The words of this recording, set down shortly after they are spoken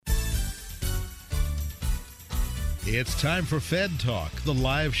It's time for Fed Talk, the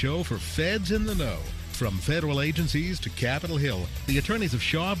live show for feds in the know. From federal agencies to Capitol Hill, the attorneys of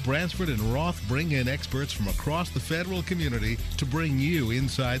Shaw, Bransford, and Roth bring in experts from across the federal community to bring you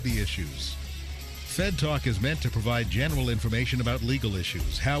inside the issues. Fed Talk is meant to provide general information about legal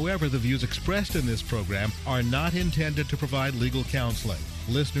issues. However, the views expressed in this program are not intended to provide legal counseling.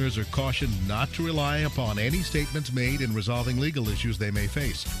 Listeners are cautioned not to rely upon any statements made in resolving legal issues they may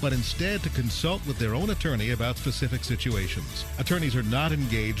face, but instead to consult with their own attorney about specific situations. Attorneys are not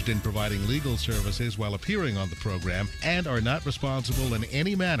engaged in providing legal services while appearing on the program and are not responsible in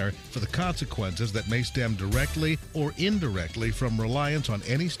any manner for the consequences that may stem directly or indirectly from reliance on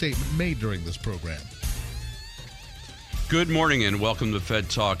any statement made during this program. Good morning and welcome to Fed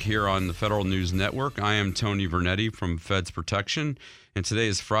Talk here on the Federal News Network. I am Tony Vernetti from Feds Protection, and today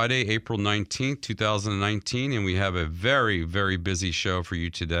is Friday, April 19th, 2019, and we have a very, very busy show for you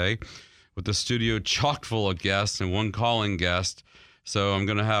today with the studio chock full of guests and one calling guest. So I'm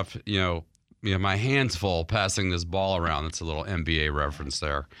going to have, my hands full passing this ball around. That's a little NBA reference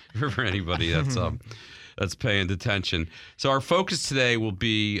there for anybody that's paying attention. So our focus today will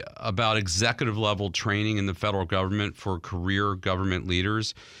be about executive level training in the federal government for career government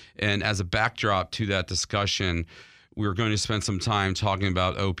leaders. And as a backdrop to that discussion, we're going to spend some time talking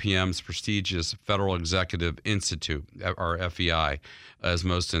about OPM's prestigious Federal Executive Institute, or FEI, as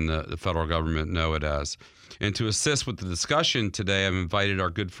most in the federal government know it as. And to assist with the discussion today, I've invited our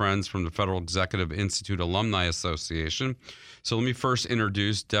good friends from the Federal Executive Institute Alumni Association. So let me first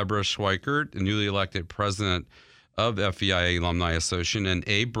introduce Deborah Schweikert, the newly elected president of FEIA Alumni Association, and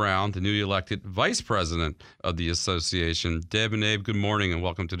Abe Brown, the newly elected vice president of the association. Deb and Abe, good morning and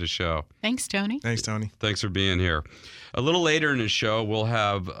welcome to the show. Thanks, Tony. Thanks, Tony. Thanks for being here. A little later in the show, we'll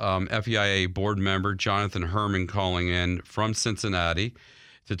have FEIA board member Jonathan Herman calling in from Cincinnati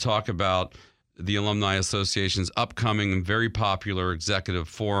to talk about the Alumni Association's upcoming and very popular executive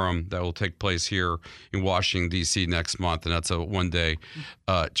forum that will take place here in Washington, D.C. next month. And that's a one-day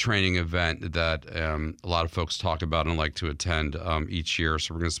training event that a lot of folks talk about and like to attend each year.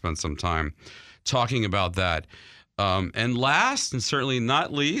 So we're going to spend some time talking about that. And last, and certainly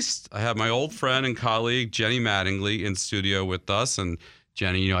not least, I have my old friend and colleague, Jenny Mattingly, in studio with us. And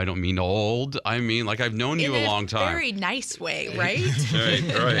Jenny, I don't mean old. I mean, like I've known you a long time. In a very nice way, right?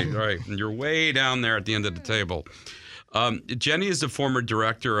 Right. And you're way down there at the end of the table. Jenny is the former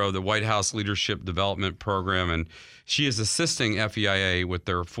director of the White House Leadership Development Program, and she is assisting FEIA with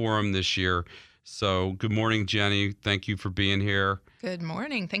their forum this year. So good morning, Jenny. Thank you for being here. Good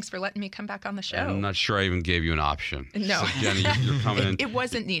morning. Thanks for letting me come back on the show. I'm not sure I even gave you an option. No. So, Jenny, you're coming in. It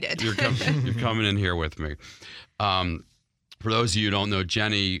wasn't needed. You're coming in here with me. For those of you who don't know,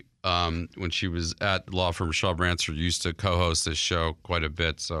 Jenny, when she was at the law firm Shaw Bransford, used to co-host this show quite a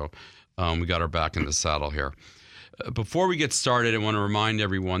bit. So we got her back in the saddle here. Before we get started, I want to remind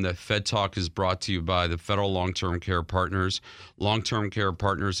everyone that Fed Talk is brought to you by the Federal Long-Term Care Partners. Long-Term Care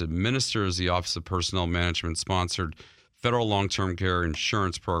Partners administers the Office of Personnel Management-sponsored Federal Long-Term Care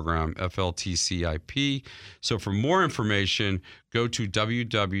Insurance Program, FLTCIP. So for more information, go to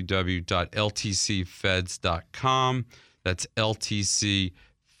www.ltcfeds.com. That's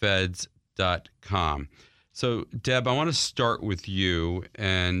ltcfeds.com. So, Deb, I want to start with you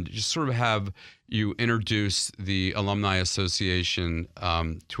and just sort of have you introduce the Alumni Association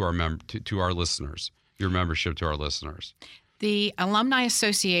to our listeners, your membership to our listeners. The Alumni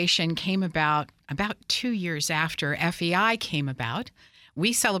Association came about 2 years after FEI came about.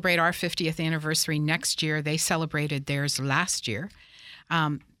 We celebrate our 50th anniversary next year. They celebrated theirs last year.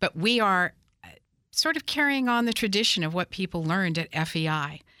 But we are sort of carrying on the tradition of what people learned at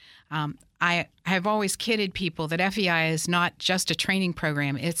FEI. I have always kidded people that FEI is not just a training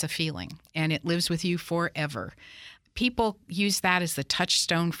program, it's a feeling, and it lives with you forever. People use that as the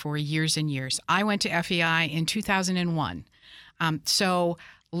touchstone for years and years. I went to FEI in 2001. So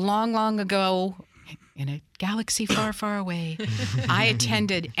long ago, in a galaxy far, far away, I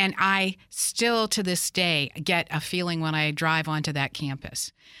attended, and I still to this day get a feeling when I drive onto that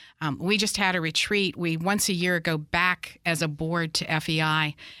campus. We just had a retreat. We once a year go back as a board to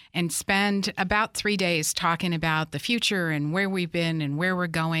FEI and spend about 3 days talking about the future and where we've been and where we're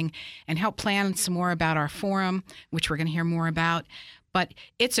going, and help plan some more about our forum, which we're going to hear more about. But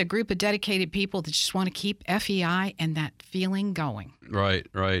it's a group of dedicated people that just want to keep FEI and that feeling going. Right.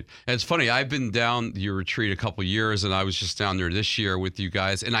 And it's funny, I've been down your retreat a couple of years, and I was just down there this year with you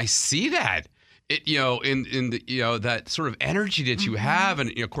guys, and I see that. In the that sort of energy that you have,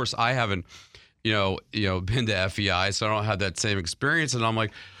 and of course I haven't been to FEI, so I don't have that same experience. And I'm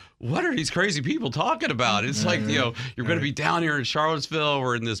like, what are these crazy people talking about? It's like, you're going to be down here in Charlottesville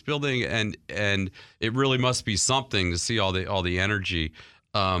or in this building, and it really must be something to see all the energy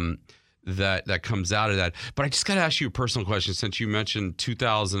that comes out of that. But I just got to ask you a personal question, since you mentioned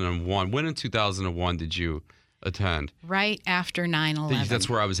 2001. When in 2001 did you attend? Right after 9/11. That's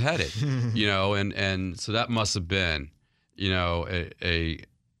where I was headed, and so that must have been, an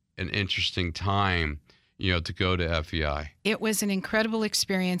interesting time, to go to FEI. It was an incredible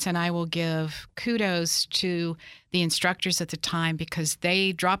experience, and I will give kudos to the instructors at the time because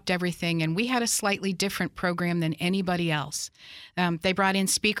they dropped everything, and we had a slightly different program than anybody else. They brought in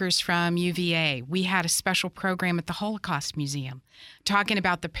speakers from UVA. We had a special program at the Holocaust Museum talking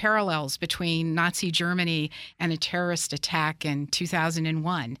about the parallels between Nazi Germany and a terrorist attack in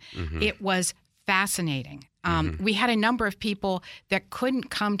 2001. Mm-hmm. It was fascinating. We had a number of people that couldn't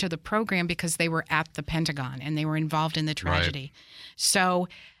come to the program because they were at the Pentagon and they were involved in the tragedy. Right. So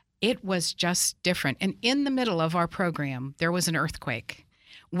it was just different. And in the middle of our program, there was an earthquake,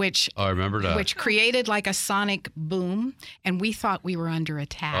 which I remember that. Which created like a sonic boom, and we thought we were under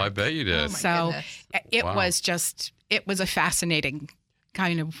attack. I bet you did. So it was a fascinating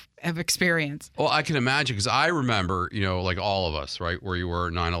kind of experience. Well, I can imagine, because I remember, like all of us, right, where you were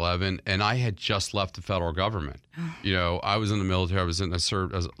at 9/11, and I had just left the federal government. I was in the military. I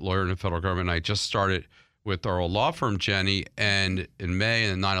served as a lawyer in the federal government. And I just started with our old law firm, Jenny, and in May,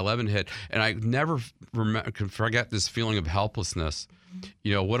 and 9/11 hit, and I never can forget this feeling of helplessness.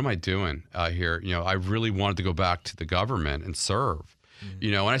 What am I doing out here? I really wanted to go back to the government and serve.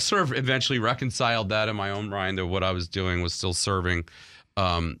 And I sort of eventually reconciled that in my own mind, that what I was doing was still serving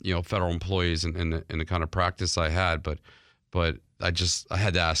federal employees in the kind of practice I had, but I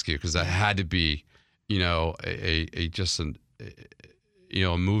had to ask you, because that had to be,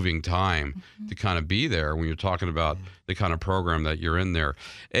 a moving time to kind of be there when you're talking about the kind of program that you're in there.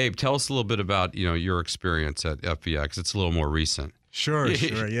 Abe, tell us a little bit about, your experience at FEI, because it's a little more recent. Sure.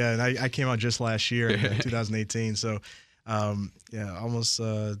 Yeah. And I came out just last year in 2018. So, almost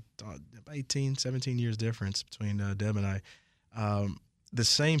 18, 17 years difference between Deb and I. The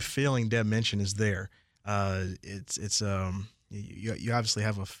same feeling Deb mentioned is there. You obviously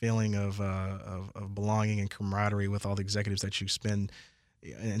have a feeling of belonging and camaraderie with all the executives that you spend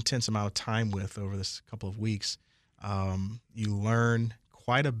an intense amount of time with over this couple of weeks. You learn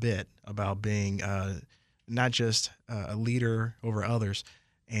quite a bit about being not just a leader over others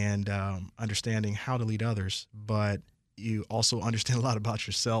and understanding how to lead others, but you also understand a lot about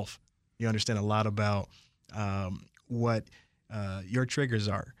yourself. You understand a lot about what your triggers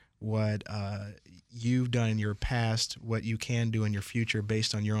are, what you've done in your past, what you can do in your future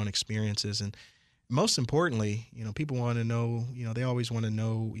based on your own experiences. And most importantly, people want to know, they always want to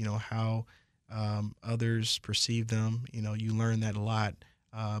know, how others perceive them. You learn that a lot,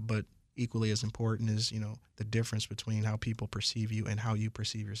 but equally as important is, the difference between how people perceive you and how you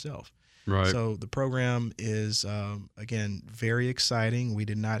perceive yourself. Right. So the program is, again, very exciting. We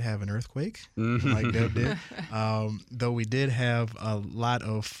did not have an earthquake like Deb did, though we did have a lot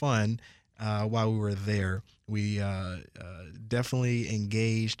of fun while we were there. We definitely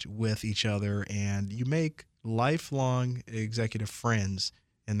engaged with each other, and you make lifelong executive friends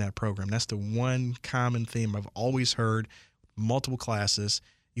in that program. That's the one common theme I've always heard. Multiple classes,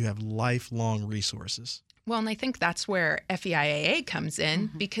 you have lifelong resources. Well, and I think that's where FEIAA comes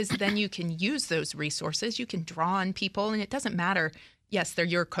in, because then you can use those resources. You can draw on people, and it doesn't matter. Yes, they're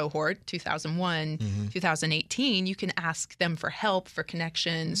your cohort, 2001, 2018. You can ask them for help, for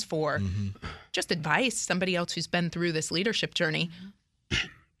connections, for just advice, somebody else who's been through this leadership journey.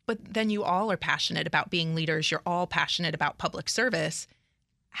 But then you all are passionate about being leaders. You're all passionate about public service.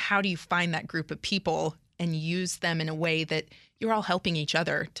 How do you find that group of people and use them in a way that you're all helping each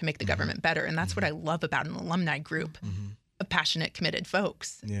other to make the government better? And that's what I love about an alumni group of passionate, committed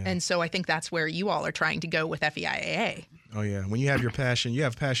folks. Yeah. And so I think that's where you all are trying to go with FEIAA. Oh, yeah. When you have your passion, you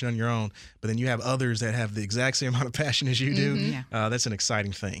have passion on your own, but then you have others that have the exact same amount of passion as you do. That's an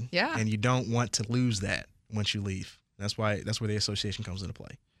exciting thing. Yeah. And you don't want to lose that once you leave. That's where the association comes into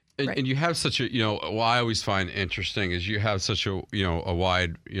play. And you have such a, what I always find interesting is you have such a, a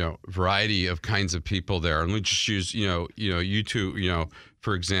wide, variety of kinds of people there. And we just use, you two,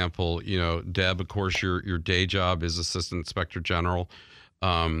 for example, Deb, of course, your day job is Assistant Inspector General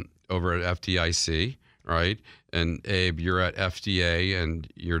over at FDIC, right? And Abe, you're at FDA, and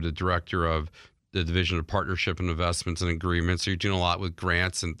you're the director of the Division of Partnership and Investments and Agreements. So you're doing a lot with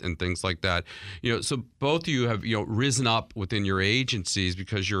grants and things like that. So both of you have, risen up within your agencies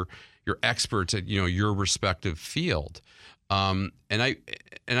because you're experts at, your respective field. And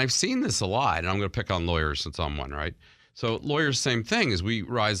I've seen this a lot, and I'm going to pick on lawyers since I'm one, right? So lawyers, same thing, as we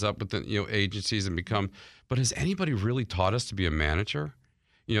rise up within agencies and become. But has anybody really taught us to be a manager?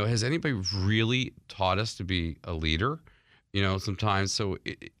 Has anybody really taught us to be a leader? Sometimes. So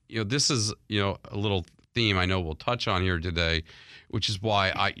this is a little theme I know we'll touch on here today, which is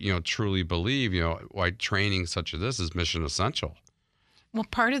why I truly believe why training such as this is mission essential. Well,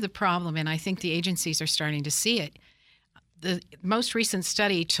 part of the problem, and I think the agencies are starting to see it, the most recent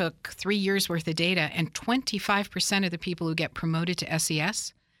study took 3 years worth of data, and 25% of the people who get promoted to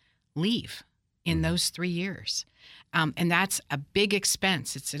SES leave in those 3 years. And that's a big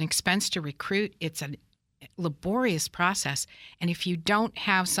expense. It's an expense to recruit. It's a laborious process. And if you don't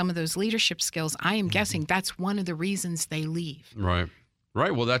have some of those leadership skills, I am guessing that's one of the reasons they leave. Right.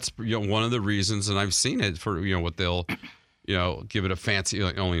 Well, that's one of the reasons, and I've seen it for what they'll give it a fancy,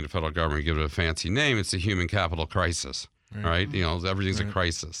 only in the federal government give it a fancy name. It's a human capital crisis, right? Everything's a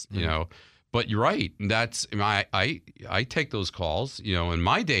crisis. But you're right. That's I take those calls. In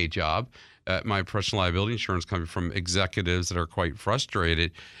my day job at my professional liability insurance company from executives that are quite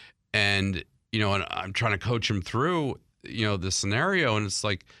frustrated, and and I'm trying to coach them through the scenario, and it's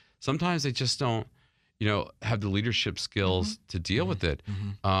like sometimes they just don't have the leadership skills to deal with it.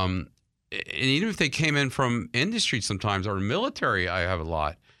 And even if they came in from industry sometimes, or military, I have a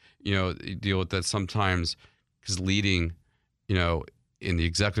lot, deal with that sometimes, because leading, in the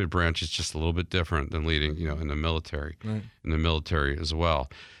executive branch is just a little bit different than leading, in the military, as well.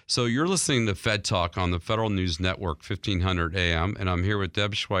 So you're listening to Fed Talk on the Federal News Network, 1500 AM, and I'm here with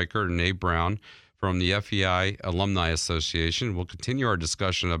Deb Schweiker and Abe Brown from the FEI Alumni Association. We'll continue our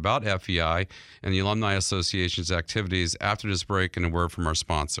discussion about FEI and the Alumni Association's activities after this break and a word from our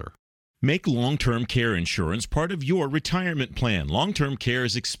sponsor. Make long-term care insurance part of your retirement plan. Long-term care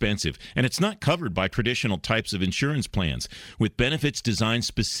is expensive, and it's not covered by traditional types of insurance plans. With benefits designed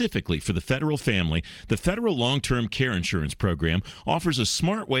specifically for the federal family, the Federal Long-Term Care Insurance Program offers a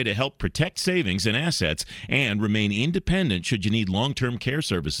smart way to help protect savings and assets and remain independent should you need long-term care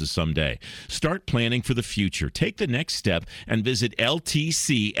services someday. Start planning for the future. Take the next step and visit ltcfeds.com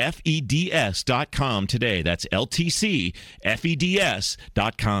today. That's ltcfeds.com.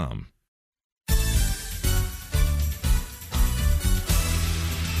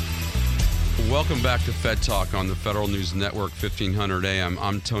 Welcome back to Fed Talk on the Federal News Network, 1500 AM.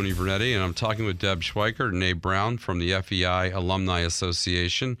 I'm Tony Vernetti, and I'm talking with Deb Schweiker and Abe Brown from the FEI Alumni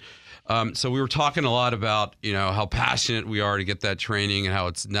Association. So we were talking a lot about, how passionate we are to get that training and how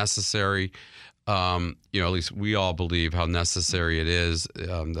it's necessary. At least we all believe how necessary it is,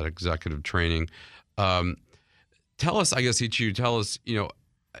 that executive training. Tell us, I guess each of you,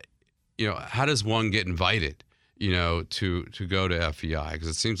 how does one get invited? To go to FEI, because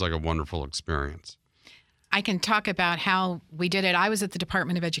it seems like a wonderful experience. I can talk about how we did it. I was at the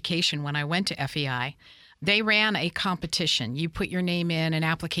Department of Education when I went to FEI. They ran a competition. You put your name in an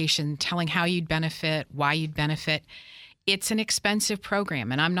application telling how you'd benefit, why you'd benefit. It's an expensive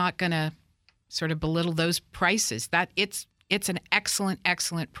program, and I'm not going to sort of belittle those prices. It's an excellent,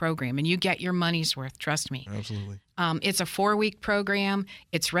 excellent program, and you get your money's worth, trust me. Absolutely. It's a 4-week program.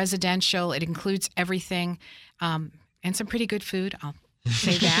 It's residential. It includes everything, and some pretty good food. I'll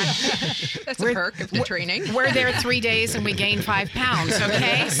say that. That's a perk of the training. We're there 3 days, and we gain 5 pounds,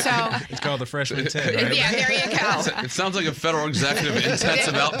 okay? So it's called the Freshman 10, right? Yeah, there you go. It sounds like a federal executive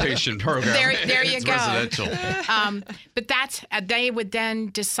intensive outpatient program. There you it's go. Residential. But that's they would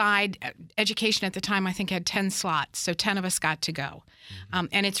then decide. Education at the time, I think, had 10 slots, so 10 of us got to go.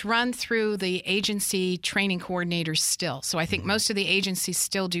 And it's run through the agency training coordinators still. So I think most of the agencies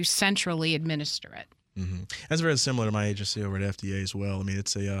still do centrally administer it. That's very similar to my agency over at FDA as well. I mean,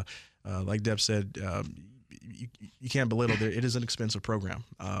 it's a like Deb said, you can't belittle it. It is an expensive program.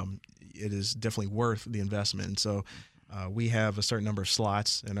 It is definitely worth the investment. And so we have a certain number of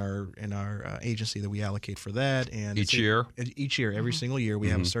slots in our agency that we allocate for that. And each year, every single year, we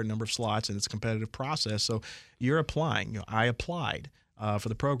have a certain number of slots, and it's a competitive process. So you're applying. I applied for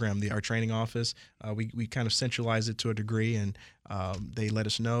the program. Our training office, we kind of centralize it to a degree, and they let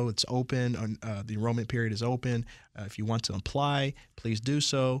us know it's open. The enrollment period is open. If you want to apply, please do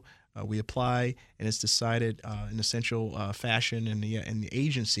so. We apply, and it's decided in essential fashion in the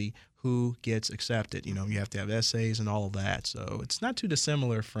agency who gets accepted. You have to have essays and all of that. So it's not too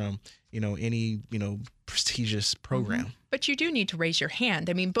dissimilar from any prestigious program. But you do need to raise your hand.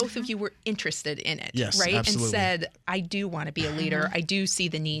 I mean, both of you were interested in it, yes, right? Absolutely. And said, I do want to be a leader. I do see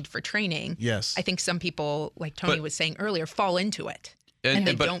the need for training. Yes. I think some people, like Tony was saying earlier, fall into it. And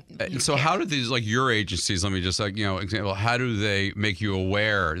they don't. So how do these, like your agencies, let me just example, how do they make you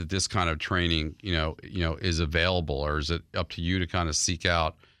aware that this kind of training, is available, or is it up to you to kind of seek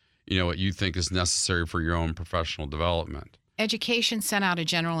out, what you think is necessary for your own professional development. Education sent out a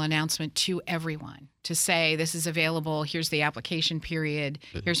general announcement to everyone to say this is available. Here's the application period.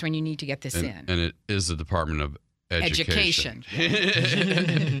 Here's when you need to get this in. And it is the Department of Education.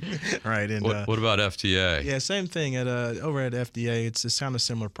 Right. And what about FDA? Yeah, same thing. Over at FDA, it's kind of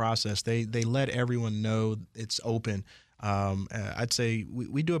similar process. They let everyone know it's open. I'd say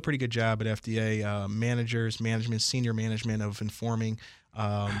we do a pretty good job at FDA. Management, senior management of informing.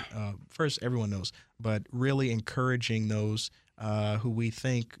 First, everyone knows, but really encouraging those who we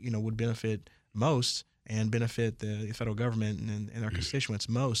think would benefit most and benefit the federal government and our constituents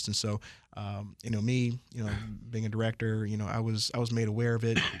most. And so, me, being a director, I was made aware of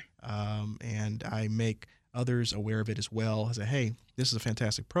it, and I make others aware of it as well. I say, hey, this is a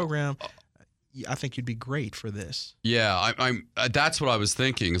fantastic program. I think you'd be great for this. Yeah, I'm. That's what I was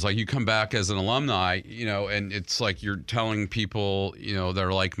thinking. It's like you come back as an alumni, and it's like you're telling people, that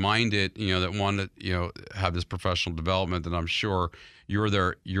are like-minded, that want to, have this professional development. And I'm sure you're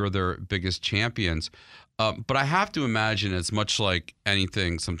their biggest champions. But I have to imagine it's much like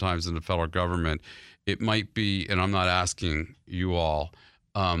anything sometimes in the federal government. It might be, and I'm not asking you all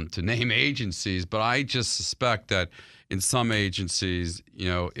to name agencies, but I just suspect that in some agencies,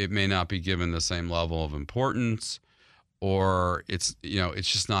 it may not be given the same level of importance, or it's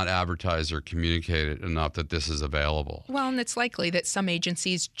just not advertised or communicated enough that this is available. Well, and it's likely that some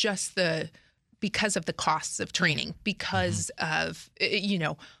agencies because of the costs of training, because of,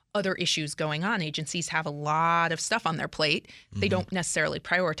 other issues going on. Agencies have a lot of stuff on their plate. They don't necessarily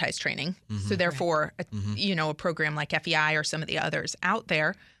prioritize training. So therefore, a program like FEI or some of the others out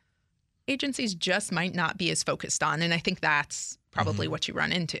there, agencies just might not be as focused on. And I think that's probably what you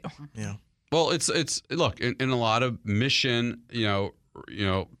run into. Yeah. Well, it's look, in a lot of mission,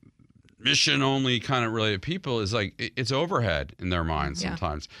 mission only kind of related people is like it's overhead in their minds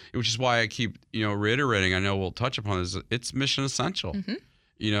sometimes, which is why I keep, reiterating, I know we'll touch upon this, it's mission essential.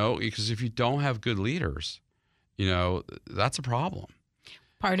 Because if you don't have good leaders, that's a problem.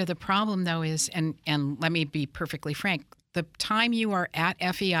 Part of the problem, though, is, and let me be perfectly frank, the time you are at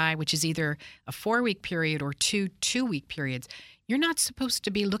FEI, which is either a 4-week period or two-week periods, you're not supposed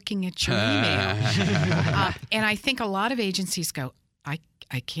to be looking at your email. And I think a lot of agencies go,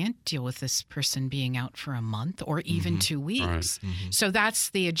 I can't deal with this person being out for a month or even 2 weeks. Right. So that's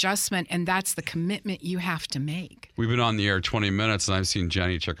the adjustment, and that's the commitment you have to make. We've been on the air 20 minutes, and I've seen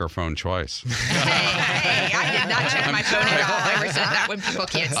Jenny check her phone twice. Hey, I did not check my phone at all. I resent that when people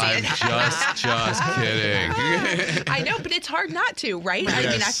can't see I'm just kidding. I know, but it's hard not to, right? Yes. I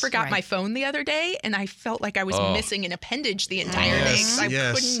mean, I forgot my phone the other day, and I felt like I was missing an appendage the entire day because I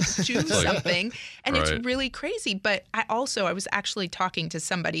couldn't do something. And it's really crazy. But I was actually talking to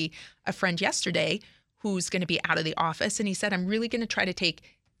somebody, a friend yesterday, who's going to be out of the office. And he said, I'm really going to try to take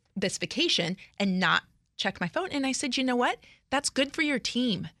this vacation and not check my phone. And I said, you know what? That's good for your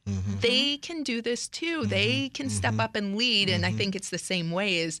team. They can do this too. They can step up and lead. And I think it's the same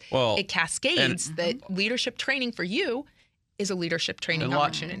way as it cascades that leadership training for you is a leadership training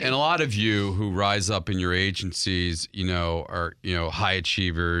opportunity. And a lot of you who rise up in your agencies, are, high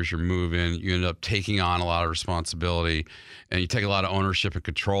achievers, you're moving, you end up taking on a lot of responsibility and you take a lot of ownership and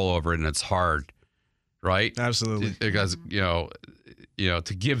control over it, and it's hard, right? Absolutely. Because,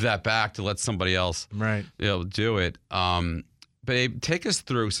 to give that back, to let somebody else do it. But Abe, take us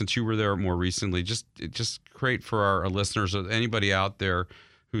through, since you were there more recently, just create for our listeners, or anybody out there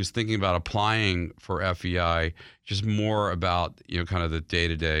who's thinking about applying for FEI, just more about, kind of the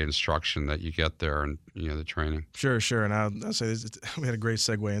day-to-day instruction that you get there and, the training. Sure. And I'll say this, we had a great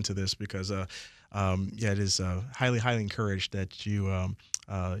segue into this because, it is highly, highly encouraged that you,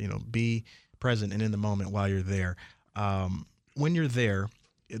 be present and in the moment while you're there. When you're there,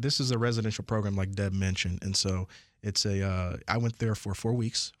 this is a residential program like Deb mentioned. And so it's I went there for 4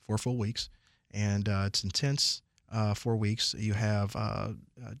 full weeks, and it's intense. 4 weeks. You have, of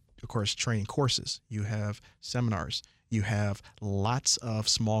course, training courses. You have seminars. You have lots of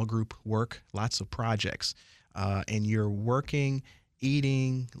small group work, lots of projects. And you're working,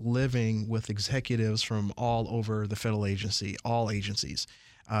 eating, living with executives from all over the federal agency, all agencies.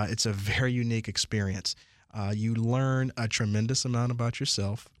 It's a very unique experience. You learn a tremendous amount about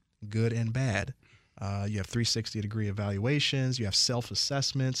yourself, good and bad. You have 360-degree evaluations. You have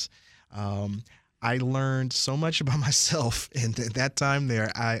self-assessments. I learned so much about myself in that time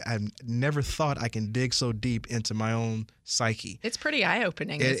there. I never thought I can dig so deep into my own psyche. It's pretty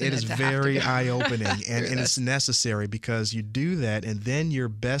eye-opening, It is very eye-opening, and it's necessary because you do that, and then you're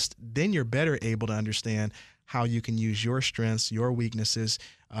better able to understand how you can use your strengths, your weaknesses,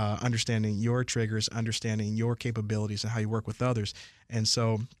 understanding your triggers, understanding your capabilities, and how you work with others. And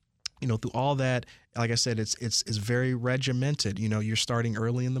so through all that, like I said, it's very regimented. You're starting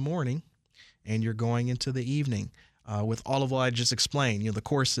early in the morning and you're going into the evening. With all of what I just explained, the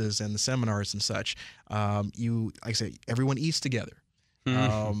courses and the seminars and such, like I said, everyone eats together.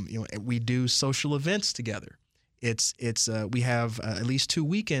 We do social events together. We have at least 2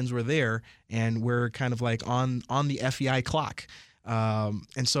 weekends we're there, and we're kind of like on the FEI clock.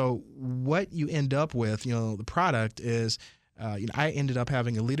 And so what you end up with, the product is, I ended up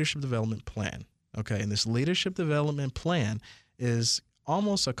having a leadership development plan. Okay, and this leadership development plan is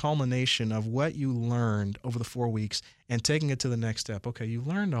almost a culmination of what you learned over the 4 weeks and taking it to the next step. Okay, you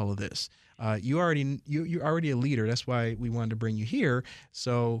learned all of this. You're already a leader. That's why we wanted to bring you here.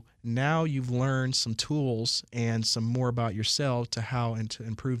 So now you've learned some tools and some more about yourself to how and to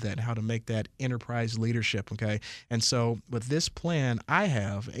improve that and how to make that enterprise leadership. Okay, and so with this plan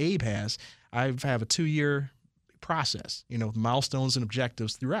Abe has, I have a 2-year process. With milestones and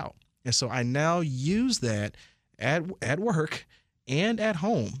objectives throughout. And so I now use that at work and at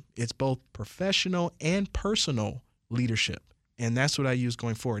home. It's both professional and personal leadership. And that's what I use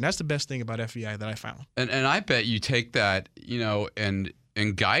going forward. And that's the best thing about FEI that I found. And I bet you take that, and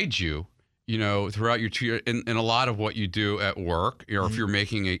guide you, throughout your 2 years in a lot of what you do at work, or if you're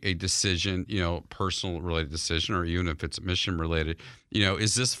making a decision, personal related decision, or even if it's mission related,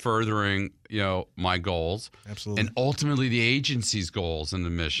 is this furthering, my goals? Absolutely. And ultimately the agency's goals and the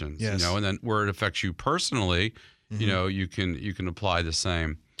missions, yes. And then where it affects you personally, you can apply the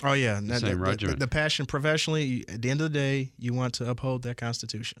same. Oh, yeah. Same regimen. The passion professionally, at the end of the day, you want to uphold that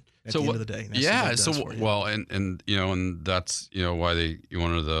Constitution at the end of the day. That's and that's, why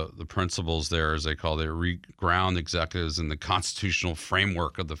one of the principles there is they reground executives in the constitutional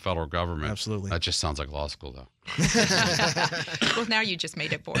framework of the federal government. Absolutely. That just sounds like law school, though. Well, now you just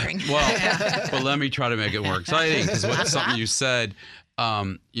made it boring. Well, let me try to make it more exciting, because something you said,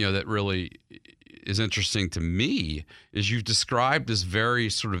 that really is interesting to me is you've described this very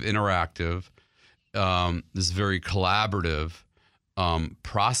sort of interactive, this very collaborative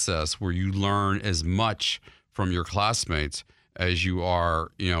process where you learn as much from your classmates as you are,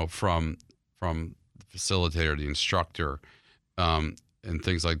 from the facilitator, the instructor, and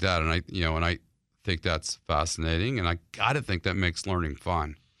things like that. And I think that's fascinating, and I got to think that makes learning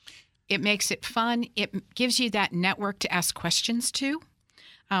fun. It makes it fun. It gives you that network to ask questions to.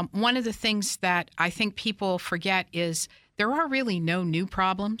 One of the things that I think people forget is there are really no new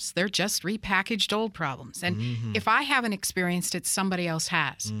problems. They're just repackaged old problems. And if I haven't experienced it, somebody else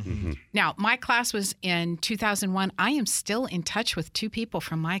has. Now, my class was in 2001. I am still in touch with 2 people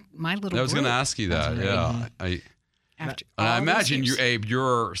from my little group. I was going to ask you that. Yeah. I imagine you, Abe,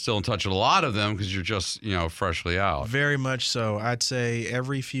 you're still in touch with a lot of them because you're just, freshly out. Very much so. I'd say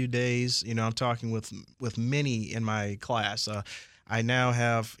every few days, I'm talking with many in my class. I now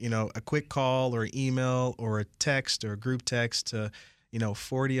have, a quick call or email or a text or a group text to,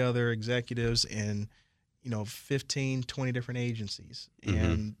 40 other executives in, 15, 20 different agencies.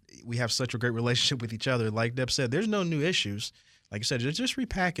 And we have such a great relationship with each other. Like Deb said, there's no new issues. Like you said, it's just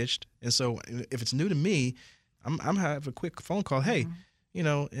repackaged. And so if it's new to me, I'm have a quick phone call. Hey,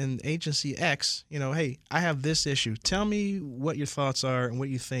 in agency X, hey, I have this issue. Tell me what your thoughts are and what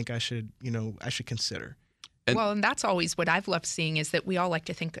you think I should consider. And that's always what I've loved seeing is that we all like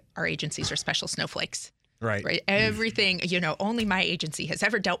to think our agencies are special snowflakes. Right. Everything, only my agency has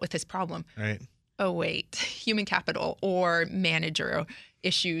ever dealt with this problem. Right. Oh, wait, human capital or manager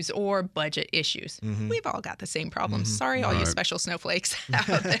issues or budget issues. We've all got the same problems. Sorry, all you special snowflakes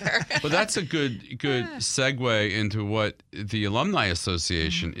out there. But that's a good segue into what the Alumni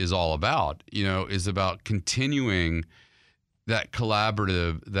Association is all about, is about continuing that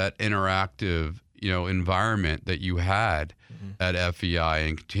collaborative, that interactive, environment that you had at FEI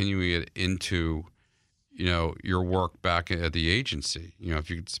and continuing it into, your work back at the agency.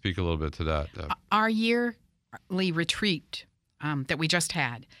 If you could speak a little bit to that. Our yearly retreat that we just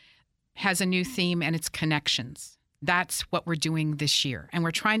had has a new theme, and it's connections. That's what we're doing this year. And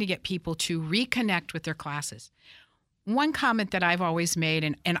we're trying to get people to reconnect with their classes. One comment that I've always made,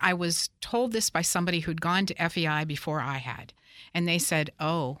 and I was told this by somebody who'd gone to FEI before I had, and they said,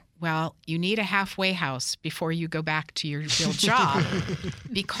 oh, well, you need a halfway house before you go back to your real job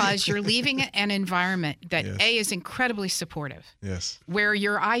because you're leaving an environment that, A, is incredibly supportive. Yes. Where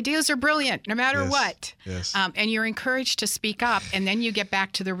your ideas are brilliant no matter what. Yes. And you're encouraged to speak up, and then you get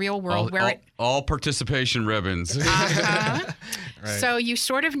back to the real world all participation ribbons. Right. So you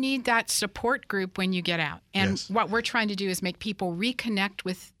sort of need that support group when you get out. And what we're trying to do is make people reconnect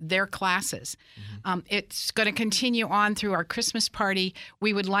with their classes. It's going to continue on through our Christmas party.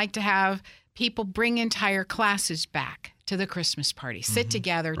 We would like to have people bring entire classes back to the Christmas party, sit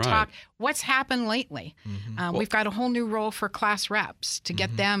together, Right. talk. What's happened lately? We've got a whole new role for class reps to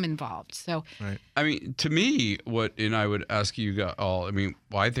get them involved. So, I mean, to me, and I would ask you all, I mean,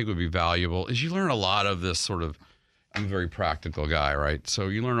 what I think would be valuable is you learn a lot of this sort of, I'm a very practical guy, right? So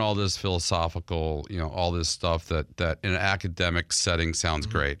you learn all this philosophical, all this stuff that in an academic setting sounds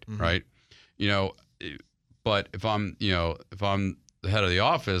great, right? But if I'm the head of the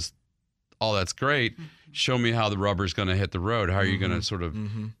office, all that's great. Show me how the rubber's going to hit the road. How are you going to sort of,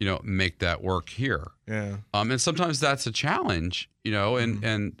 make that work here? Yeah. And sometimes that's a challenge,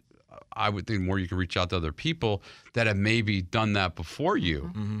 and I would think more you can reach out to other people that have maybe done that before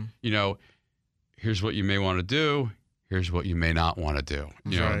you. Here's what you may want to do. Here's what you may not want to do.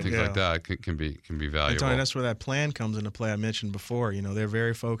 Right, things like that can be valuable. And Tony, that's where that plan comes into play. I mentioned before. They're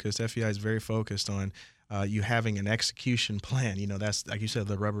very focused. FEI is very focused on you having an execution plan. That's, like you said,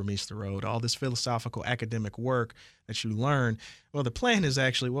 the rubber meets the road. All this philosophical academic work that you learn. Well, the plan is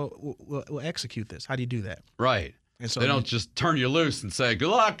actually, we'll execute this. How do you do that? Right. And so they don't just turn you loose and say, good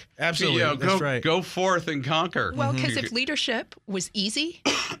luck. Absolutely. That's right. Go forth and conquer. Well, because if leadership was easy,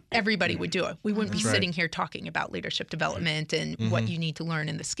 everybody would do it. We wouldn't be sitting here talking about leadership development and what you need to learn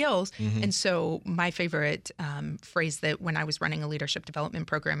and the skills. And so my favorite phrase that when I was running a leadership development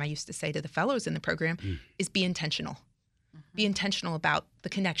program, I used to say to the fellows in the program is be intentional. Be intentional about the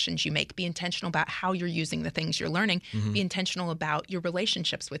connections you make. Be intentional about how you're using the things you're learning. Be intentional about your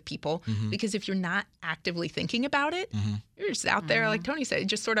relationships with people. Because if you're not actively thinking about it, you're just out there, like Tony said,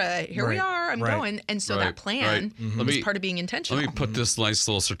 just sort of, here we are, I'm going. And so that plan is part of being intentional. Let me put this nice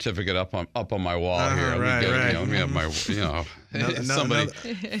little certificate up on my wall here. Let me have my, somebody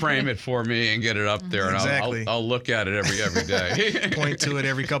frame it for me and get it up there, and I'll look at it every day. Point to it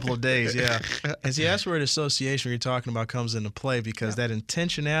every couple of days, yeah. And see, that's where the association you're talking about comes into play, because that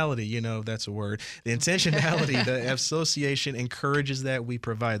intentionality, that's a word. The intentionality, the association encourages that. We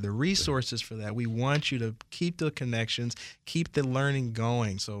provide the resources for that. We want you to keep the connections, keep the learning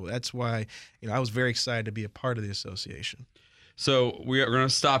going. So that's why, I was very excited to be a part of the association. So we are going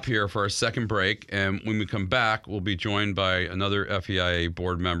to stop here for our second break, and when we come back, we'll be joined by another FEIA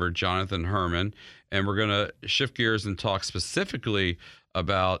board member, Jonathan Herman, and we're going to shift gears and talk specifically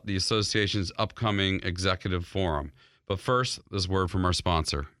about the association's upcoming executive forum. But first, this word from our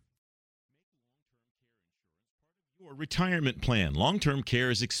sponsor. Your retirement plan. Long-term care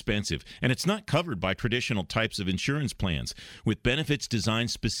is expensive, and it's not covered by traditional types of insurance plans. With benefits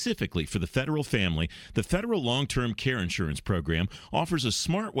designed specifically for the federal family, the Federal Long-Term Care Insurance Program offers a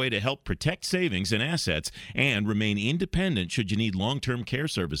smart way to help protect savings and assets and remain independent should you need long-term care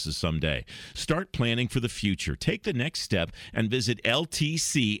services someday. Start planning for the future. Take the next step and visit ltcfeds.com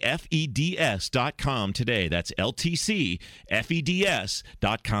today. That's ltcfeds.com.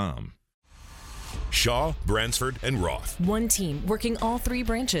 Shaw, Bransford, and Roth. One team working all three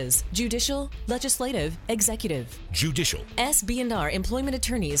branches: judicial, legislative, executive. Judicial. SB&R Employment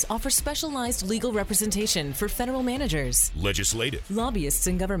Attorneys offer specialized legal representation for federal managers. Legislative. Lobbyists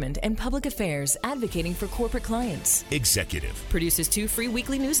in government and public affairs advocating for corporate clients. Executive. Produces 2 free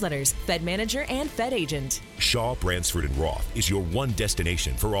weekly newsletters, Fed Manager and Fed Agent. Shaw, Bransford, and Roth is your one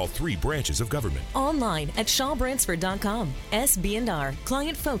destination for all 3 branches of government. Online at shawbransford.com. SB&R,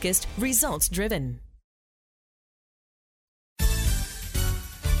 client-focused, results-driven.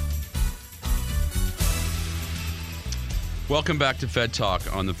 Welcome back to Fed Talk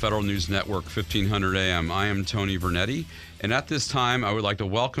on the Federal News Network, 1500 AM. I am Tony Vernetti, and at this time, I would like to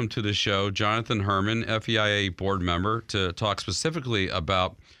welcome to the show Jonathan Herman, FEIA board member, to talk specifically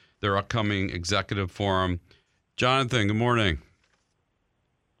about their upcoming executive forum. Jonathan, good morning.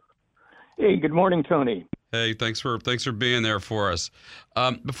 Hey, good morning, Tony. Hey, thanks for being there for us.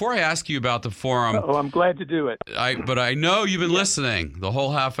 Before I ask you about the forum, I'm glad to do it. But I know you've been listening the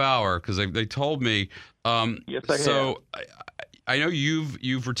whole half hour because they told me. Yes, I have. I know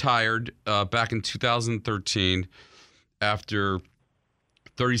you've retired back in 2013 after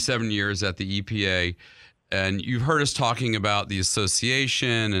 37 years at the EPA, and you've heard us talking about the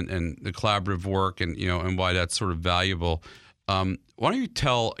association and the collaborative work and why that's sort of valuable. Why don't you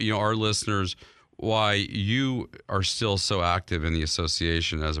tell our listeners why you are still so active in the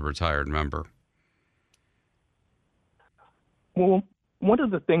association as a retired member? Well, one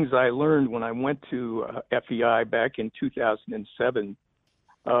of the things I learned when I went to FEI back in 2007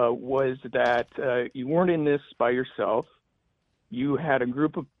 was that you weren't in this by yourself. You had a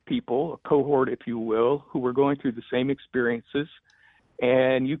group of people, a cohort, if you will, who were going through the same experiences,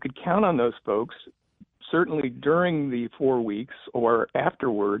 and you could count on those folks, certainly during the 4 weeks or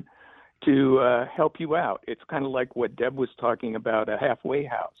afterward, to help you out. It's kind of like what Deb was talking about, a halfway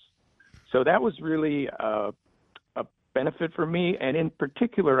house. So that was really benefit for me. And in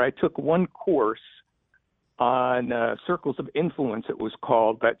particular, I took one course on circles of influence, it was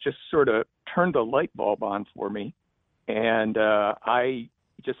called, that just sort of turned the light bulb on for me. And I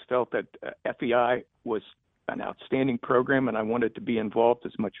just felt that FEI was an outstanding program, and I wanted to be involved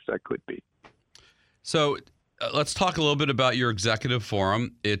as much as I could be. So let's talk a little bit about your executive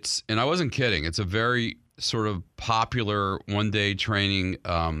forum. And I wasn't kidding, it's a very sort of popular one-day training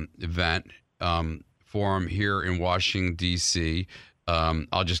event forum here in Washington, D.C.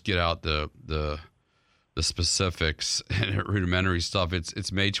 I'll just get out the specifics and rudimentary stuff.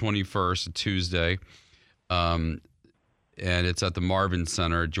 It's May 21st, a Tuesday, and it's at the Marvin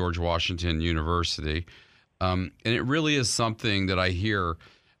Center at George Washington University. And it really is something that I hear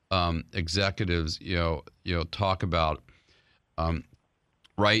executives, talk about.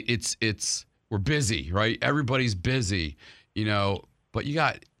 Right? We're busy, right? Everybody's busy, but you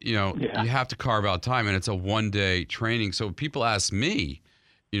got, you have to carve out time, and it's a one-day training. So people ask me,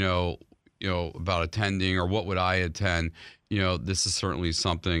 about attending or what would I attend. This is certainly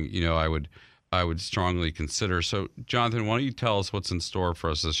something, I would strongly consider. So, Jonathan, why don't you tell us what's in store for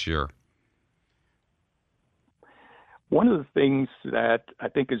us this year? One of the things that I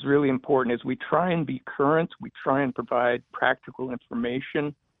think is really important is we try and be current. We try and provide practical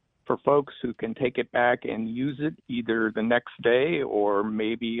information for folks who can take it back and use it either the next day or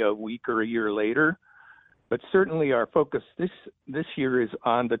maybe a week or a year later. But certainly our focus this year is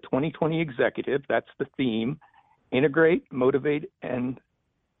on the 2020 executive. That's the theme: integrate, motivate, and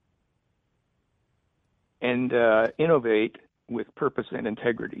innovate with purpose and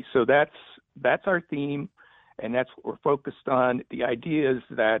integrity. So that's our theme, and that's what we're focused on. The idea is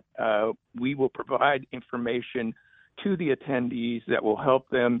that we will provide information to the attendees that will help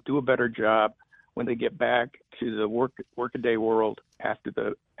them do a better job when they get back to the workaday world after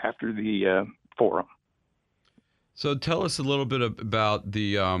the forum. So tell us a little bit about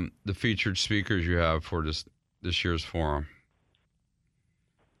the featured speakers you have for this year's forum.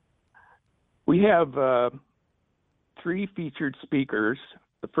 We have 3 featured speakers.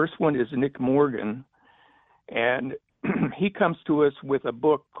 The first one is Nick Morgan, and he comes to us with a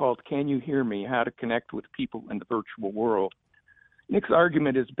book called Can You Hear Me? How to Connect with People in the Virtual World. Nick's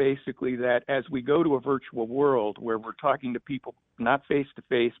argument is basically that as we go to a virtual world where we're talking to people not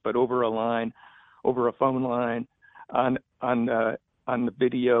face-to-face but over a line, over a phone line, on the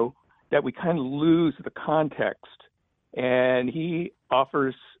video, that we kind of lose the context. And he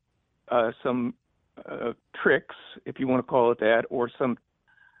offers some tricks, if you want to call it that, or some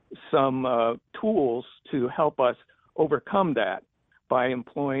tools to help us overcome that by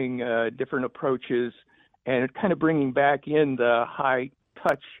employing different approaches and kind of bringing back in the high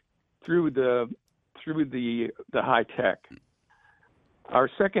touch through the high tech. Our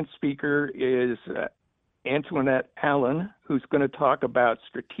second speaker is Antoinette Allen, who's going to talk about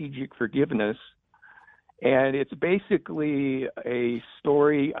strategic forgiveness. And it's basically a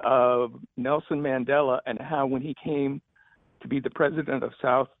story of Nelson Mandela and how when he came to be the president of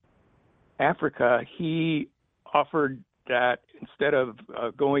South Africa, he offered that instead of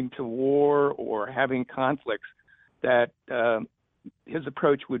going to war or having conflicts, that his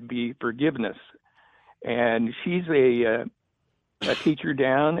approach would be forgiveness. And she's a teacher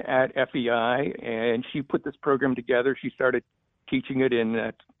down at FEI, and she put this program together. She started teaching it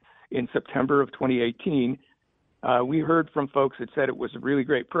in September of 2018. We heard from folks that said it was a really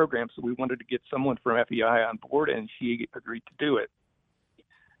great program, so we wanted to get someone from FEI on board, and she agreed to do it.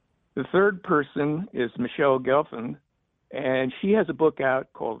 The third person is Michelle Gelfand, and she has a book out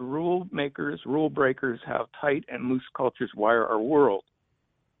called Rule Makers, Rule Breakers, How Tight and Loose Cultures Wire Our World.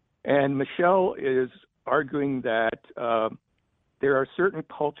 And Michelle is arguing that there are certain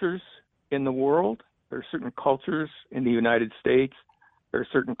cultures in the world, there are certain cultures in the United States, there are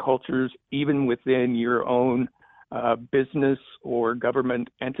certain cultures even within your own business or government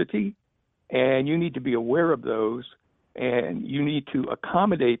entity, and you need to be aware of those, and you need to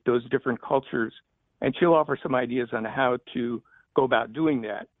accommodate those different cultures. And she'll offer some ideas on how to go about doing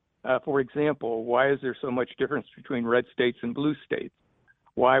that. For example, why is there so much difference between red states and blue states?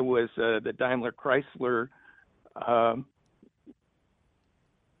 Why was the Daimler Chrysler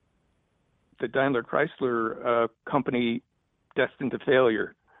company destined to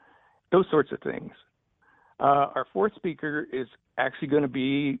failure? Those sorts of things. Our fourth speaker is actually going to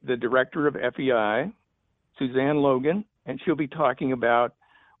be the director of FEI, Suzanne Logan, and she'll be talking about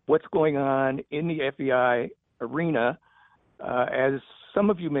what's going on in the FEI arena. As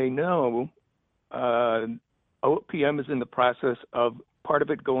some of you may know, OPM is in the process of part of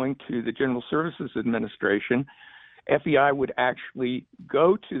it going to the General Services Administration. FEI would actually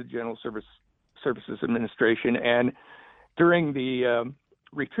go to the General Services Administration and during the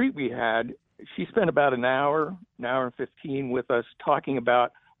retreat we had, she spent about an hour and 15 with us talking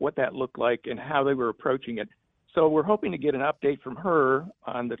about what that looked like and how they were approaching it. So we're hoping to get an update from her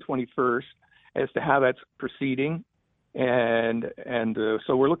on the 21st as to how that's proceeding. And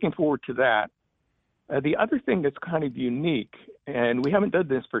so we're looking forward to that. The other thing that's kind of unique, and we haven't done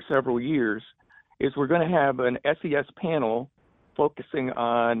this for several years, is we're going to have an SES panel focusing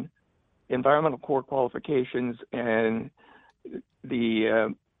on environmental core qualifications and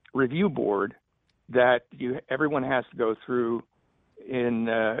the review board that everyone has to go through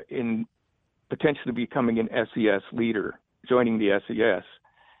in potentially becoming an SES leader, joining the SES.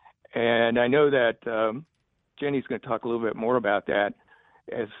 And I know that Jenny's going to talk a little bit more about that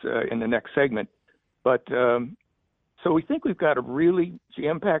as in the next segment. But so we think we've got a really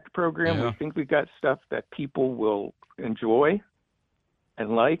jam-packed program. Yeah. We think we've got stuff that people will enjoy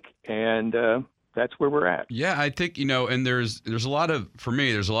and like, and that's where we're at. Yeah, I think, and there's a lot of, for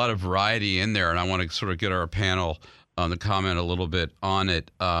me, there's a lot of variety in there, and I want to sort of get our panel to comment a little bit on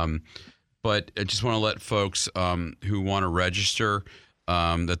it. But I just want to let folks who want to register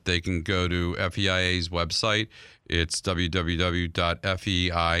that they can go to FEIA's website. It's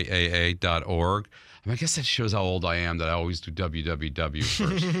www.feiaa.org. I guess that shows how old I am that I always do www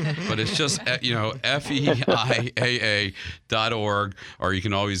first. But it's just, FEIAA.org, or you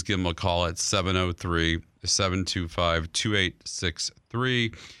can always give them a call at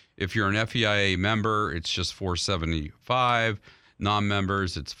 703-725-2863. If you're an FEIA member, it's just $475.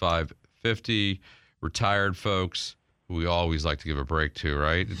 Non-members, it's $550. Retired folks, who we always like to give a break to,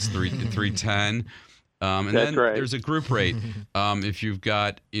 right? It's $310. And That's then right. There's a group rate. If you've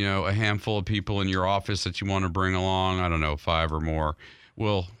got, a handful of people in your office that you want to bring along, I don't know, 5 or more,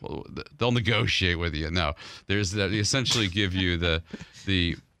 well, they'll negotiate with you. No, they essentially give you the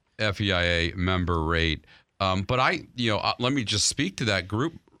FEIA member rate. But let me just speak to that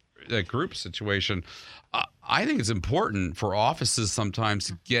group situation. I think it's important for offices sometimes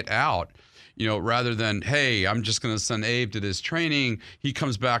to get out, rather than, hey, I'm just going to send Abe to this training. He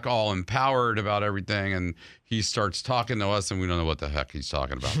comes back all empowered about everything, and he starts talking to us, and we don't know what the heck he's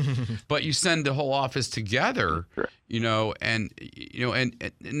talking about. But you send the whole office together, and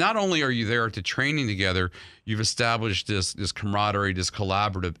not only are you there at the training together, you've established this camaraderie, this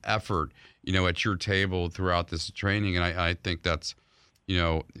collaborative effort, at your table throughout this training, and I think that's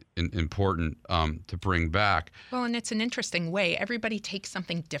important to bring back. Well, and it's an interesting way. Everybody takes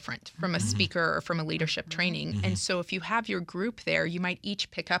something different from a speaker or from a leadership training. And so if you have your group there, you might each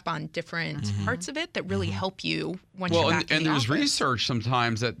pick up on different parts of it that really help you once you're back in the and there's office. research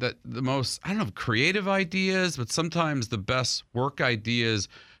sometimes that the most, I don't know, creative ideas, but sometimes the best work ideas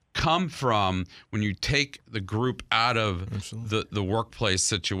come from when you take the group out of the workplace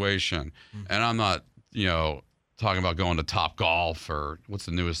situation. And I'm not, talking about going to Top Golf or what's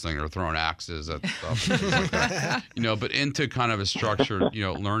the newest thing, or throwing axes at stuff, like that, but into kind of a structured,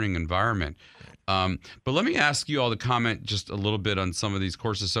 learning environment. But let me ask you all to comment just a little bit on some of these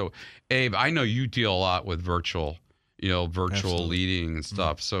courses. So, Abe, I know you deal a lot with virtual leading and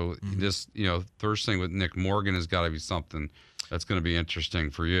stuff. So this, first thing with Nick Morgan has got to be something that's going to be interesting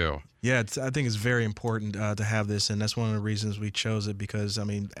for you. Yeah, I think it's very important to have this, and that's one of the reasons we chose it because,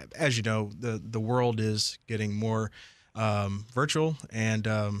 as you know, the world is getting more virtual and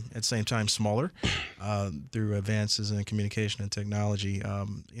at the same time smaller through advances in communication and technology.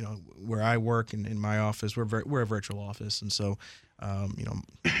 Where I work in my office, we're a virtual office, and so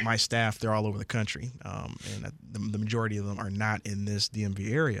my staff, they're all over the country, and the majority of them are not in this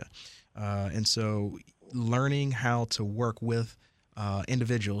DMV area, and so learning how to work with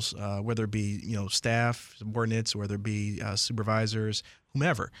individuals, whether it be staff, subordinates, whether it be supervisors,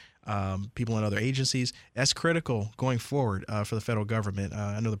 whomever, people in other agencies, that's critical going forward for the federal government.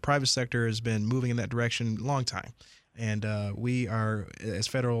 I know the private sector has been moving in that direction a long time. And we are, as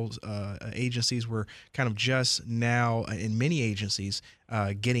federal agencies, we're kind of just now in many agencies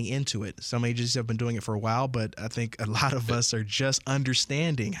getting into it. Some agencies have been doing it for a while, but I think a lot of us are just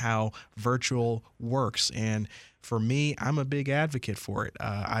understanding how virtual works. And for me, I'm a big advocate for it.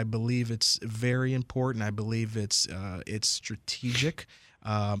 I believe it's very important. I believe it's strategic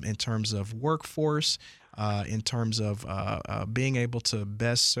in terms of workforce. In terms of being able to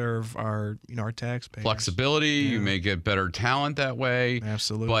best serve our taxpayers. Flexibility, you may get better talent that way.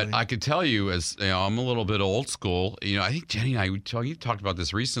 Absolutely. But I could tell you, as I'm a little bit old school. I think Jenny and I, you talked about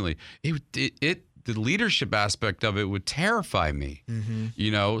this recently. The leadership aspect of it would terrify me.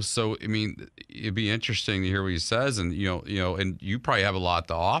 So it'd be interesting to hear what he says, and and you probably have a lot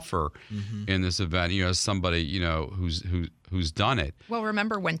to offer in this event. As somebody who's who's done it. Well,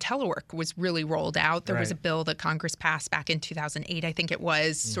 remember when telework was really rolled out, there was a Right. bill that Congress passed back in 2008, I think it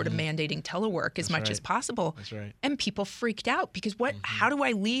was, sort of mandating telework as much as right. possible. That's right. And people freaked out because how do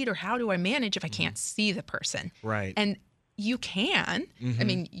I lead or how do I manage if I can't see the person? Right. And you can. I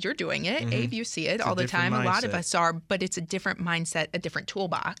mean, you're doing it. Abe, you see it all the different time. A lot of mindset. us are, but it's a different mindset, a different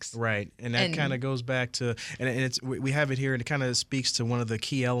toolbox. Right, and that kind of goes back to, and it's we have it here, and it kind of speaks to one of the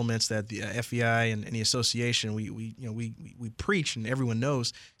key elements that the FEI and the association we preach, and everyone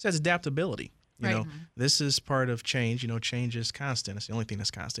knows. It says adaptability. You Right. know, this is part of change. You know, change is constant. It's the only thing that's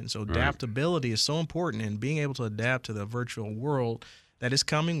constant. So adaptability is so important, and being able to adapt to the virtual world that is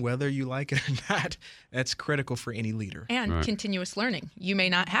coming, whether you like it or not, that's critical for any leader. And continuous learning. You may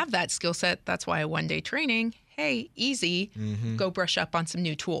not have that skill set. That's why a one-day training, hey, easy, go brush up on some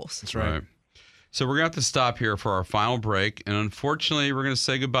new tools. That's right. So we're going to have to stop here for our final break. And unfortunately, we're going to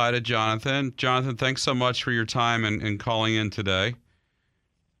say goodbye to Jonathan. Jonathan, thanks so much for your time and calling in today.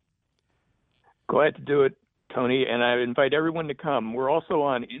 Glad to do it, Tony, and I invite everyone to come. We're also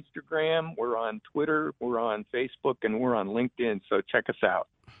on Instagram, we're on Twitter, we're on Facebook, and we're on LinkedIn, so check us out.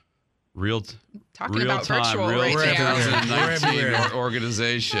 Talking about time, virtual real right there. 2019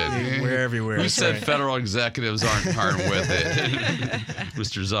 organization. We're everywhere. Who That's said right. federal executives aren't with it?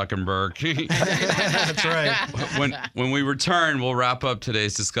 Mr. Zuckerberg. That's right. When we return, we'll wrap up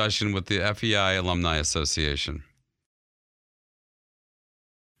today's discussion with the FEI Alumni Association.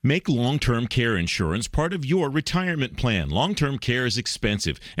 Make long-term care insurance part of your retirement plan. Long-term care is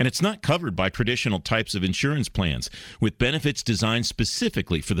expensive, and it's not covered by traditional types of insurance plans. With benefits designed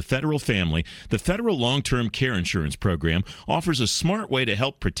specifically for the federal family, the Federal Long-Term Care Insurance Program offers a smart way to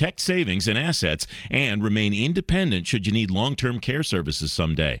help protect savings and assets and remain independent should you need long-term care services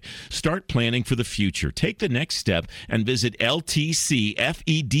someday. Start planning for the future. Take the next step and visit ltcfeds.com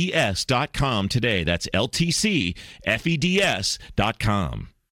today. That's ltcfeds.com.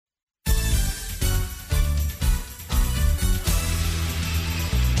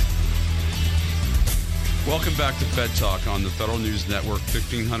 Welcome back to Fed Talk on the Federal News Network,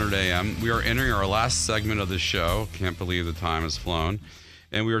 1500 AM. We are entering our last segment of the show. Can't believe the time has flown.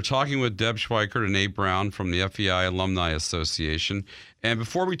 And we were talking with Deb Schweikert and Abe Brown from the FEI Alumni Association. And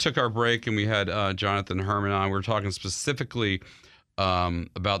before we took our break and we had Jonathan Herman on, we were talking specifically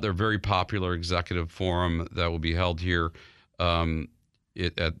about their very popular executive forum that will be held here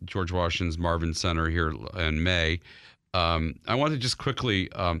at George Washington's Marvin Center here in May. I want to just quickly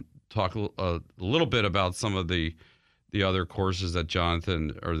talk a little bit about some of the other courses that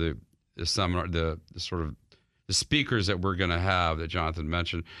Jonathan, or the seminar, the sort of the speakers that we're going to have that Jonathan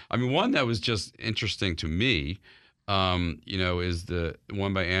mentioned. I mean, one that was just interesting to me, is the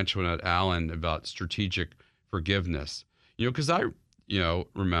one by Antoinette Allen about strategic forgiveness. Because I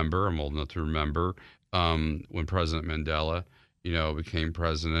remember, I'm old enough to remember when President Mandela, became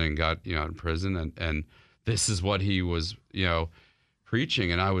president and got, in prison, and this is what he was,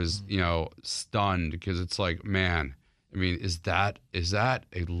 preaching, and I was, stunned, because it's like, man, I mean, is that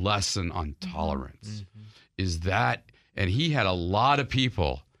a lesson on tolerance? Is that, and he had a lot of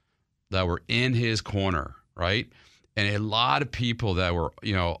people that were in his corner, right? And a lot of people that were,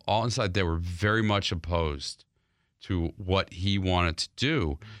 all inside, they were very much opposed to what he wanted to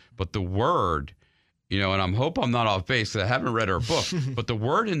do. But the word, and I hope I'm not off base because I haven't read her book, but the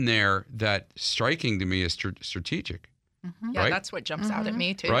word in there that's striking to me is strategic. Yeah, right? That's what jumps out at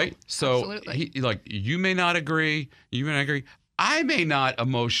me too. Right? So Absolutely. you may not agree, you may not agree. I may not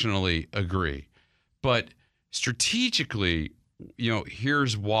emotionally agree, but strategically,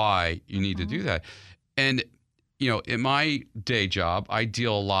 here's why you need to do that. And, in my day job, I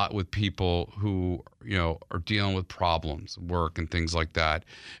deal a lot with people who, are dealing with problems, work and things like that.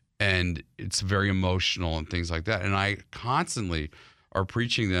 And it's very emotional and things like that. And I constantly are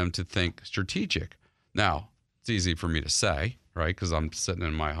preaching them to think strategic. Now, it's easy for me to say, right? Because I'm sitting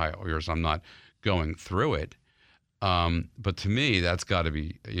in my high ears. I'm not going through it. But to me, that's got to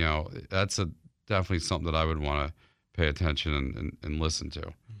be, that's definitely something that I would want to pay attention and listen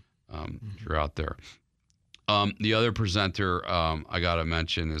to if you're out there. The other presenter I got to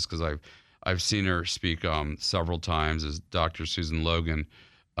mention is, because I've seen her speak several times, is Dr. Susan Logan,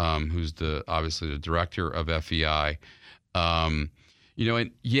 who's obviously the director of FEI. And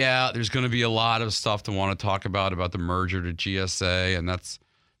there's going to be a lot of stuff to want to talk about the merger to GSA, and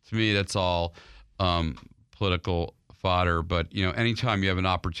to me, that's all political fodder. But anytime you have an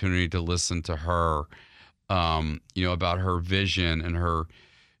opportunity to listen to her, about her vision and her,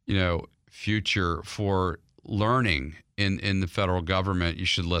 future for learning in the federal government, you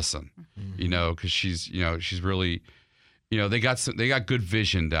should listen. Because she's really, they got good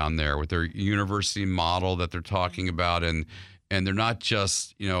vision down there with their university model that they're talking about, and they're not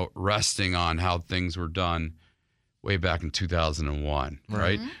just resting on how things were done way back in 2001,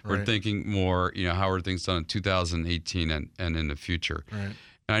 right? We're thinking more, how are things done in 2018 and in the future. Right.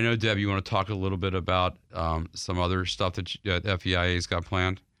 And I know, Deb, you want to talk a little bit about some other stuff that FEIA's got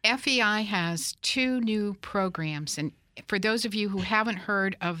planned? FEI has 2 new programs. And for those of you who haven't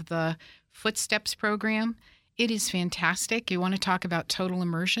heard of the Footsteps program, it is fantastic. You want to talk about total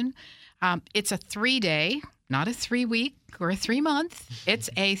immersion? It's a 3-day, not a 3-week or a 3-month. It's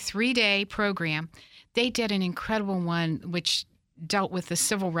a 3-day program. They did an incredible one, which dealt with the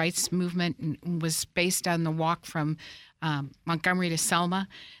civil rights movement and was based on the walk from Montgomery to Selma.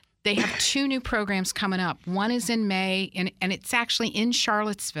 They have 2 new programs coming up. One is in May, and it's actually in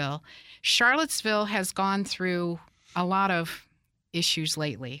Charlottesville. Charlottesville has gone through a lot of issues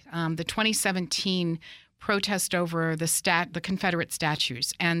lately. The 2017 protest over the Confederate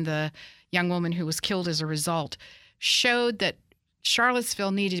statues and the young woman who was killed as a result showed that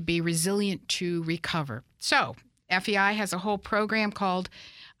Charlottesville needed to be resilient to recover. So FEI has a whole program called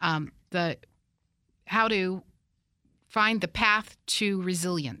How to Find the Path to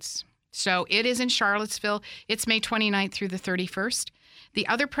Resilience. So it is in Charlottesville. It's May 29th through the 31st. The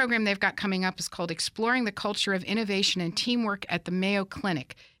other program they've got coming up is called Exploring the Culture of Innovation and Teamwork at the Mayo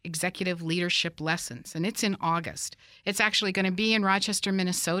Clinic, Executive Leadership Lessons, and it's in August. It's actually going to be in Rochester,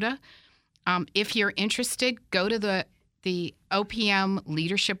 Minnesota. If you're interested, go to the OPM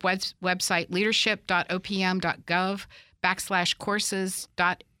leadership website,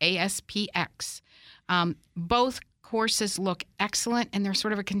 leadership.opm.gov/courses.aspx. Both courses look excellent, and they're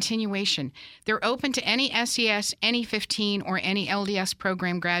sort of a continuation. They're open to any SES, any 15, or any LDS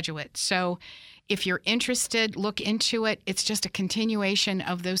program graduate. So if you're interested, look into it. It's just a continuation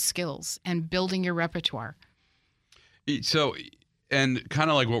of those skills and building your repertoire. So, and kind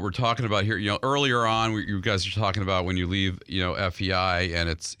of like what we're talking about here, earlier on, you guys are talking about when you leave, FEI, and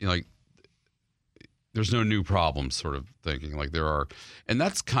it's like there's no new problems, sort of thinking like there are, and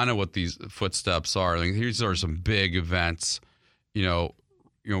that's kind of what these Footsteps are. Like these are some big events,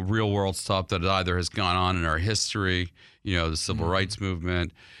 real world stuff that either has gone on in our history, the civil rights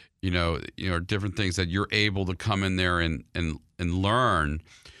movement, different things that you're able to come in there and learn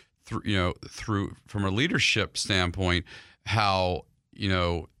through from a leadership standpoint how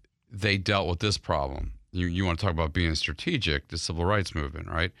they dealt with this problem. You want to talk about being strategic, the civil rights movement,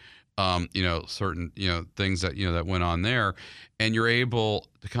 right? Certain things that that went on there, and you're able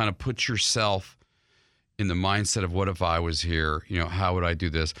to kind of put yourself in the mindset of what if I was here? How would I do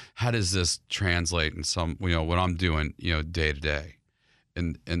this? How does this translate in some what I'm doing day to day?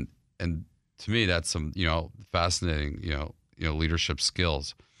 And to me, that's some fascinating leadership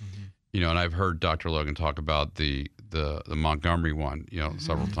skills. Mm-hmm. And I've heard Dr. Logan talk about the Montgomery one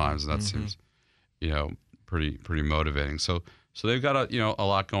several times, and that seems pretty motivating. So they've got a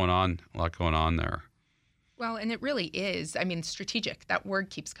lot going on there. Well, and it really is. I mean, strategic. That word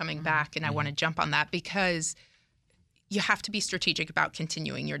keeps coming back, and I want to jump on that because you have to be strategic about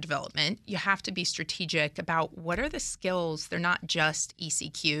continuing your development. You have to be strategic about what are the skills. They're not just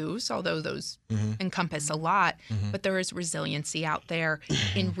ECQs, although those encompass a lot, but there is resiliency out there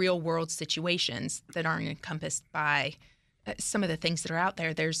in real world situations that aren't encompassed by some of the things that are out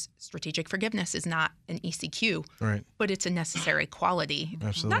there. There's strategic forgiveness is not an ECQ, right? But it's a necessary quality.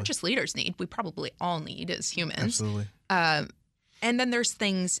 Absolutely. Not just leaders need. We probably all need as humans. Absolutely. And then there's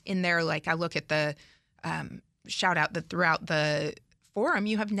things in there like I look at the shout out that throughout the forum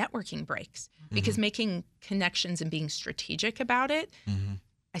you have networking breaks because making connections and being strategic about it.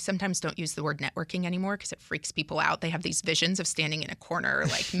 I sometimes don't use the word networking anymore because it freaks people out. They have these visions of standing in a corner,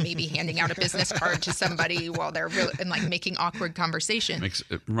 like maybe handing out a business card to somebody while they're really, and like making awkward conversation. It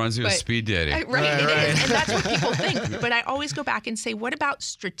reminds me of speed dating. Right, it is. And that's what people think. But I always go back and say, what about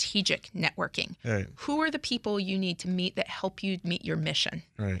strategic networking? Right. Who are the people you need to meet that help you meet your mission?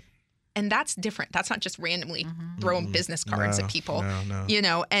 Right. And that's different. That's not just randomly throwing business cards at people,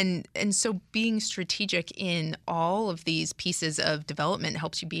 No. And so being strategic in all of these pieces of development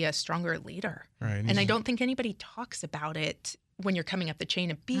helps you be a stronger leader. Right. And I don't think anybody talks about it when you're coming up the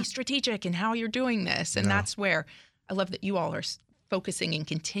chain of be strategic and how you're doing this. And that's where I love that you all are focusing and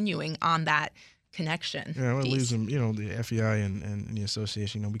continuing on that connection. Yeah, it leaves them, the FEI and the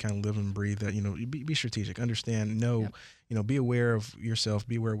association, we kind of live and breathe that, be strategic, understand, be aware of yourself,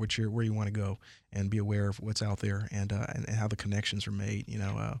 be aware of where you want to go, and be aware of what's out there and how the connections are made.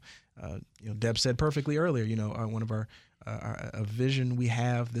 Deb said perfectly earlier, one of our a vision we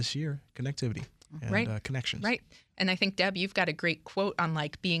have this year, connectivity and connections. Right. And I think, Deb, you've got a great quote on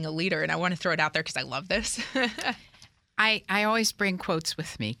like being a leader, and I want to throw it out there because I love this. I always bring quotes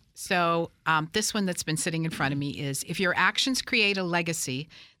with me. So this one that's been sitting in front of me is, if your actions create a legacy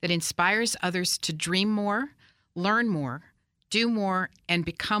that inspires others to dream more, learn more, do more, and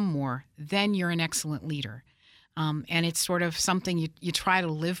become more, then you're an excellent leader. And it's sort of something you try to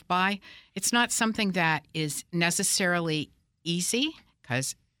live by. It's not something that is necessarily easy,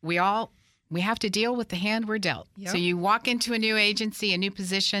 because we have to deal with the hand we're dealt. Yep. So you walk into a new agency, a new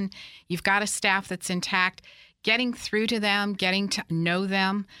position, you've got a staff that's intact. Getting through to them, getting to know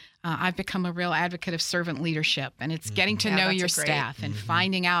them. I've become a real advocate of servant leadership, and it's getting to know your staff and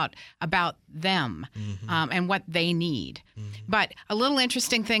finding out about them and what they need. But a little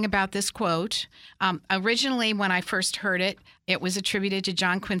interesting thing about this quote, originally when I first heard it, it was attributed to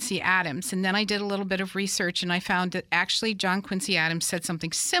John Quincy Adams. And then I did a little bit of research, and I found that actually John Quincy Adams said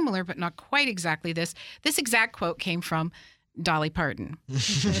something similar, but not quite exactly this. This exact quote came from Dolly Parton.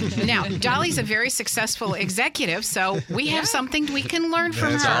 Now, Dolly's a very successful executive, so we have something we can learn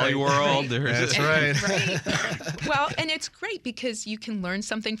from her. Dolly World. That's right. Right. Well, and it's great because you can learn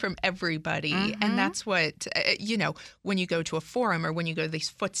something from everybody. And that's what, when you go to a forum or when you go to these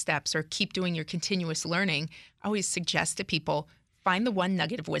footsteps or keep doing your continuous learning, I always suggest to people, find the one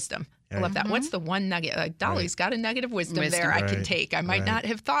nugget of wisdom. I love that. What's the one nugget? Like Dolly's got a nugget of wisdom there I can take. I might not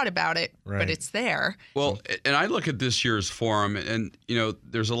have thought about it, but it's there. Well, and I look at this year's forum, and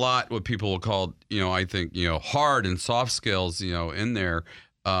there's a lot what people will call, I think, hard and soft skills, in there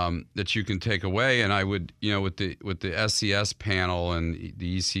that you can take away. And I would, with the SCS panel and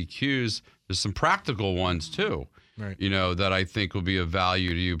the ECQs, there's some practical ones too. Right. That I think will be of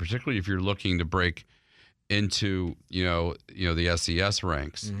value to you, particularly if you're looking to break into the SES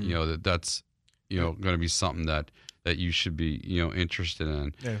ranks. That's going to be something that you should be interested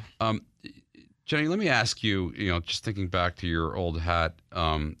in. Yeah. Jenny, let me ask you, just thinking back to your old hat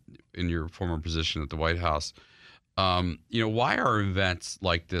in your former position at the White House, why are events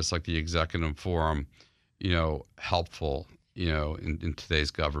like this, like the Executive Forum, helpful in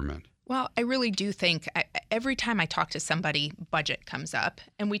today's government? Well, I really do think every time I talk to somebody, budget comes up.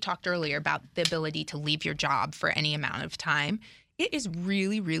 And we talked earlier about the ability to leave your job for any amount of time. It is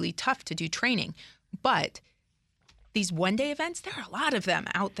really, really tough to do training. But these one-day events, there are a lot of them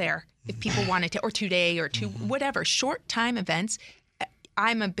out there. If people wanted to, or 2-day or whatever, short-time events.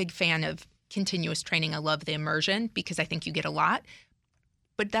 I'm a big fan of continuous training. I love the immersion because I think you get a lot.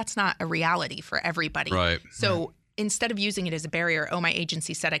 But that's not a reality for everybody. Right. So instead of using it as a barrier, my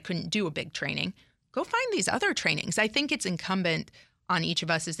agency said I couldn't do a big training, go find these other trainings. I think it's incumbent on each of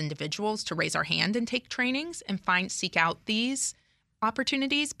us as individuals to raise our hand and take trainings and seek out these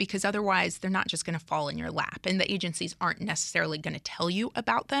opportunities, because otherwise they're not just going to fall in your lap, and the agencies aren't necessarily going to tell you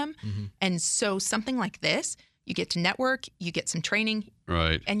about them. And so something like this, you get to network, you get some training,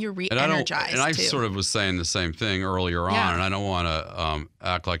 right, and you're re-energized. And I sort of was saying the same thing earlier on, and I don't want to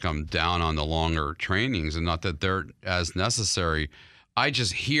act like I'm down on the longer trainings, and not that they're as necessary. I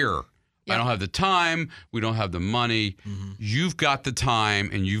just hear, I don't have the time, we don't have the money. You've got the time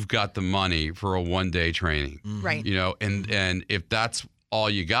and you've got the money for a one-day training, right? And if that's all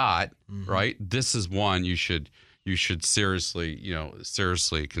you got, right, this is one you should seriously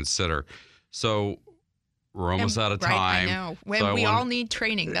consider. So we're almost out of time. Right, I know. When we all need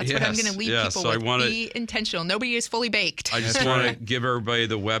training. That's what I'm going to leave people with. Be intentional. Nobody is fully baked. I just want to give everybody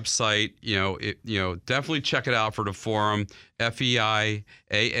the website. Definitely check it out for the forum, feiaa.org.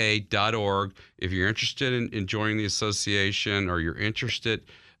 If you're interested in joining the association, or you're interested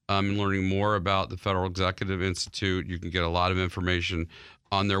in learning more about the Federal Executive Institute, you can get a lot of information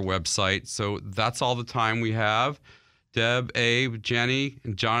on their website. So that's all the time we have. Deb, Abe, Jenny,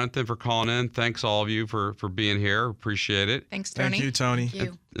 and Jonathan for calling in. Thanks all of you for being here. Appreciate it. Thanks, Tony. Thank you, Tony. Thank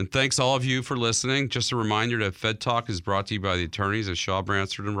you. And thanks all of you for listening. Just a reminder that Fed Talk is brought to you by the attorneys at Shaw,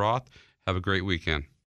 Bransford, and Roth. Have a great weekend.